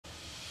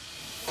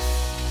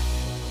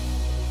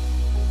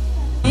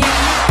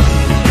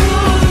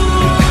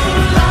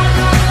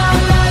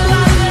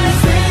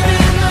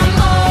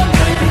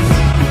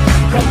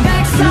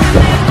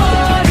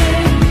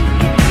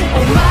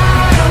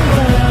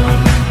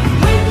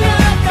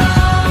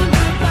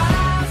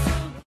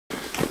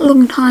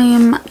long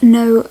time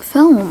no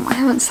film. I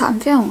haven't sat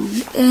and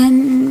filmed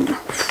in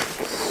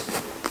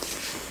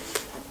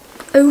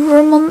over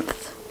a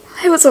month.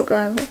 Hey, what's up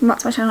guys? Welcome back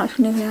to my channel if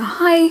you're new here.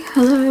 Hi,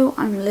 hello,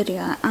 I'm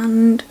Lydia,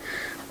 and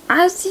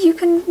as you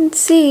can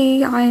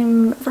see,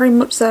 I'm very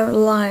much so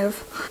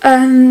alive.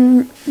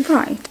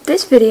 Right,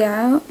 this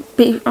video,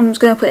 I'm just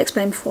going to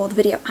explain before the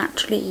video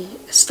actually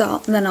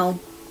starts, and then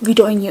I'll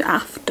rejoin you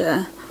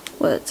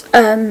afterwards.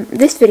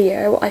 This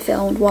video I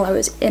filmed while I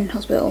was in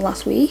hospital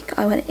last week.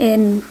 I went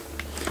in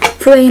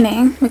for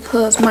A&E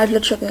because my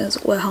blood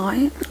sugars were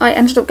high. I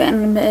ended up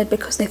getting admitted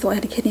because they thought I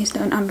had a kidney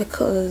stone and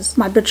because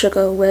my blood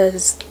sugar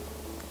was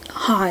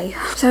high.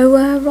 So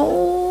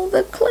roll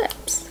the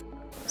clips.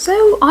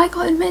 So I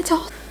got admitted to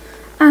hospital,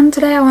 and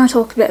today I want to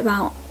talk a bit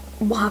about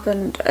what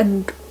happened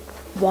and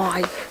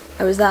why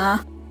I was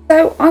there.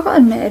 So I got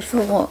admitted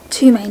for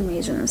two main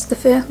reasons. The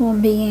first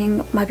one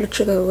being my blood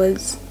sugar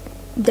was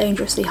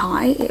dangerously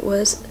high. It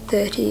was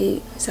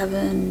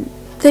 37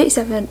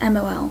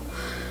 mol,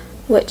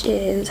 which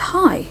is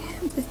high.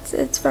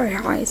 It's very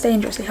high, it's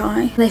dangerously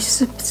high. They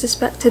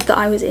suspected that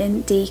I was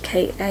in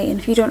DKA, and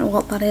if you don't know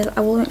what that is, I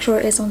will make sure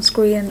it is on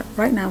screen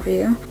right now for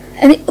you.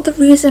 And the other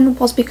reason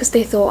was because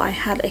they thought I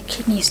had a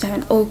kidney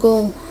stone or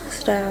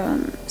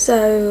gallstone.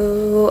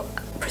 So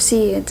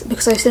proceed,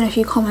 because I've seen a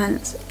few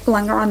comments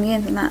lying around the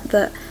internet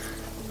that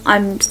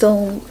I'm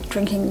still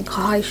drinking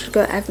high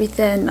sugar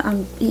everything,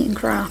 I'm eating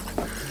crap.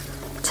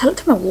 Tell it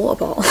to my water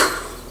bottle.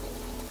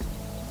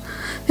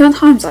 The amount of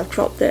times I've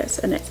dropped this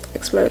and it's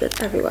exploded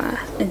everywhere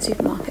in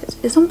supermarkets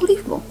is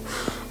unbelievable.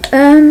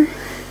 Me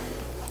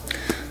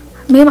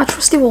and my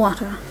trusty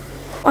water.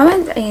 I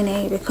went to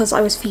A&E because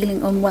I was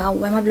feeling unwell.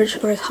 When my blood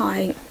sugar is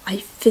high, I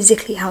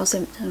physically have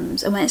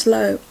symptoms, and when it's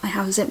low, I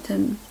have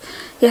symptoms.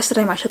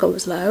 Yesterday my sugar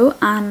was low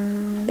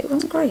and it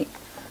wasn't great.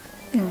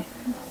 Anyway,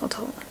 I'll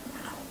tell you.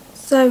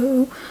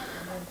 So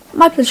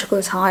my blood sugar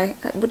was high,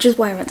 which is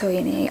why I went to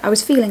A&E. I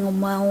was feeling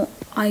unwell.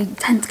 I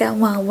tend to get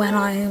unwell when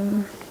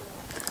I'm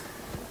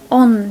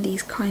on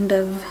these kind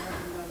of...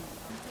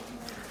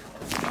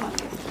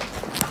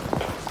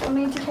 Want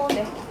me to hold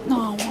it?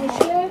 No.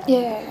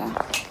 Yeah.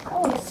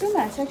 Oh, it's too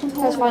much. I can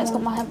hold it. That's why it's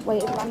got my head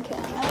weighted blanket.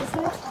 That's it?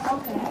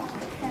 Okay.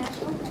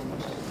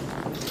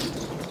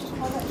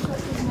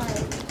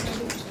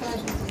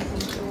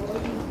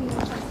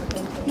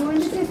 You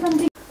want to say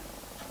something?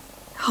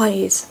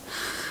 Highs.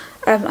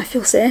 I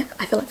feel sick.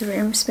 I feel like the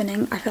room's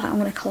spinning. I feel like I'm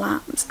going to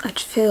collapse. I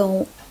just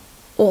feel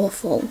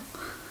awful.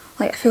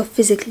 Like, I feel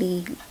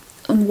physically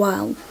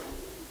unwell.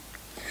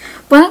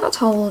 When I got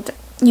told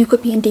you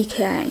could be in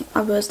DKA,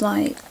 I was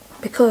like,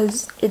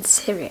 because it's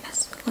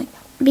serious. Like,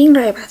 being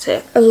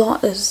diabetic, a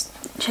lot has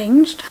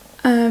changed.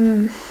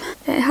 It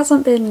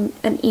hasn't been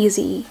an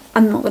easy...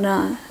 I'm not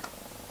gonna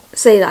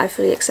say that I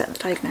fully accept the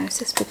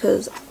diagnosis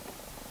because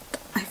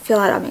I feel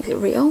like that makes it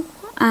real,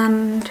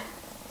 and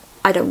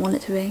I don't want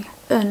it to be,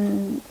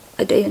 and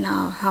I don't even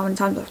know how many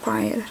times I've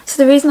cried.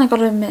 So the reason I got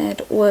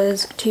admitted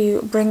was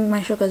to bring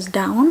my sugars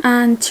down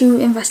and to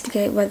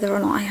investigate whether or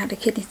not I had a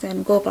kidney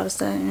stone, gallbladder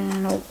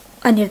stone, or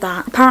any of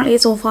that. Apparently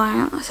it's all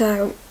fine,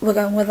 so we're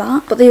going with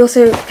that. But they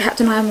also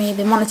kept an eye on me,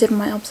 they monitored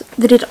my OBS,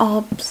 they did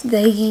OBS,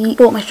 they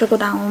brought my sugar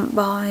down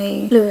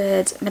by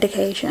fluids,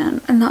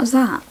 medication, and that was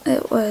that.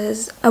 It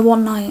was a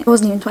one night, it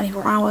wasn't even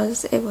 24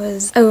 hours, it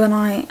was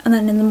overnight, and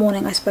then in the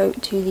morning I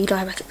spoke to the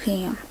diabetic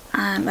team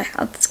and I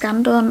had the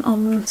scan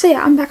done. So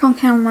yeah, I'm back on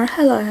camera.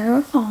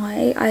 Hello.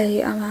 Hi, I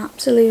am an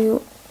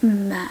absolute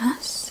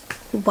mess.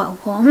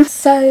 Welcome.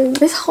 So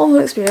this whole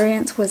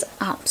experience was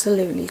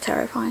absolutely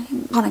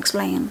terrifying. Can't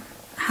explain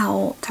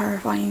how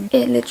terrifying.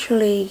 It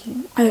literally,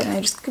 I don't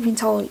know, just being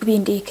told you could be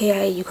in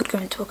DKA, you could go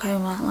into a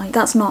coma, like,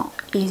 that's not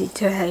easy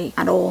to hate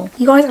at all.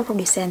 You guys have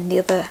probably seen the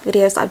other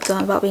videos that I've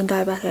done about being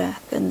diabetic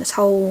and this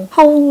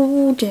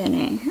whole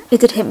journey. It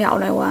did hit me out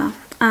of nowhere,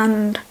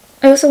 and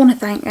I also want to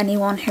thank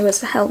anyone who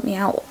has helped me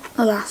out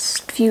the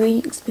last few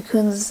weeks,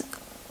 because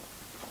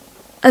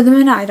at the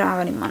minute I don't have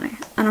any money,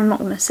 and I'm not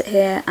going to sit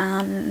here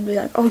and be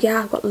like, oh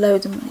yeah, I've got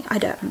loads of money. I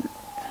don't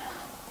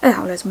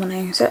have loads of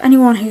money. So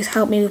anyone who's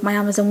helped me with my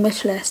Amazon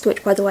wish list,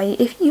 which by the way,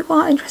 if you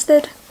are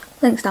interested,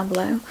 links down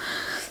below.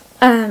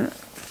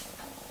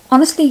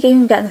 Honestly,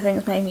 even getting the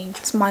things made me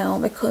smile,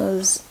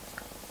 because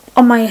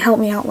on my help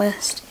me out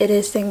list, it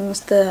is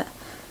things that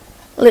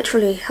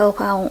literally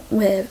help out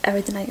with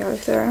everything I go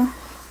through.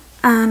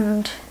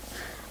 And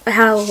I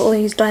have all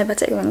these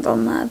diabetic things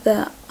on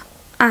there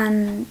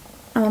and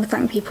I want to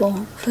thank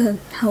people for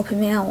helping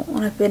me out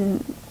when I've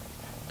been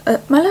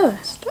at my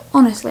lowest,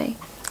 honestly.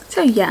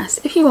 So yes,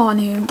 if you are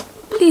new,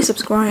 please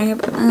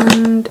subscribe,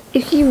 and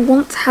if you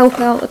want to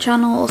help out the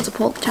channel or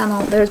support the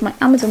channel, there is my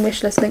Amazon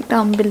wishlist link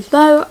down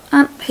below,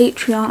 and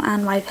Patreon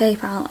and my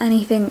PayPal.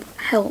 Anything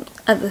helps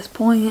at this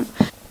point.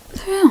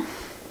 So yeah,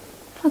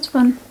 that's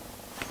fun.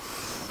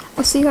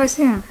 I'll see you guys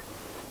soon.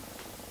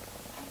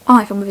 I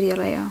might film a video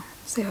later,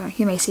 so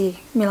you may see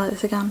me like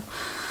this again.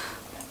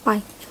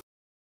 Bye.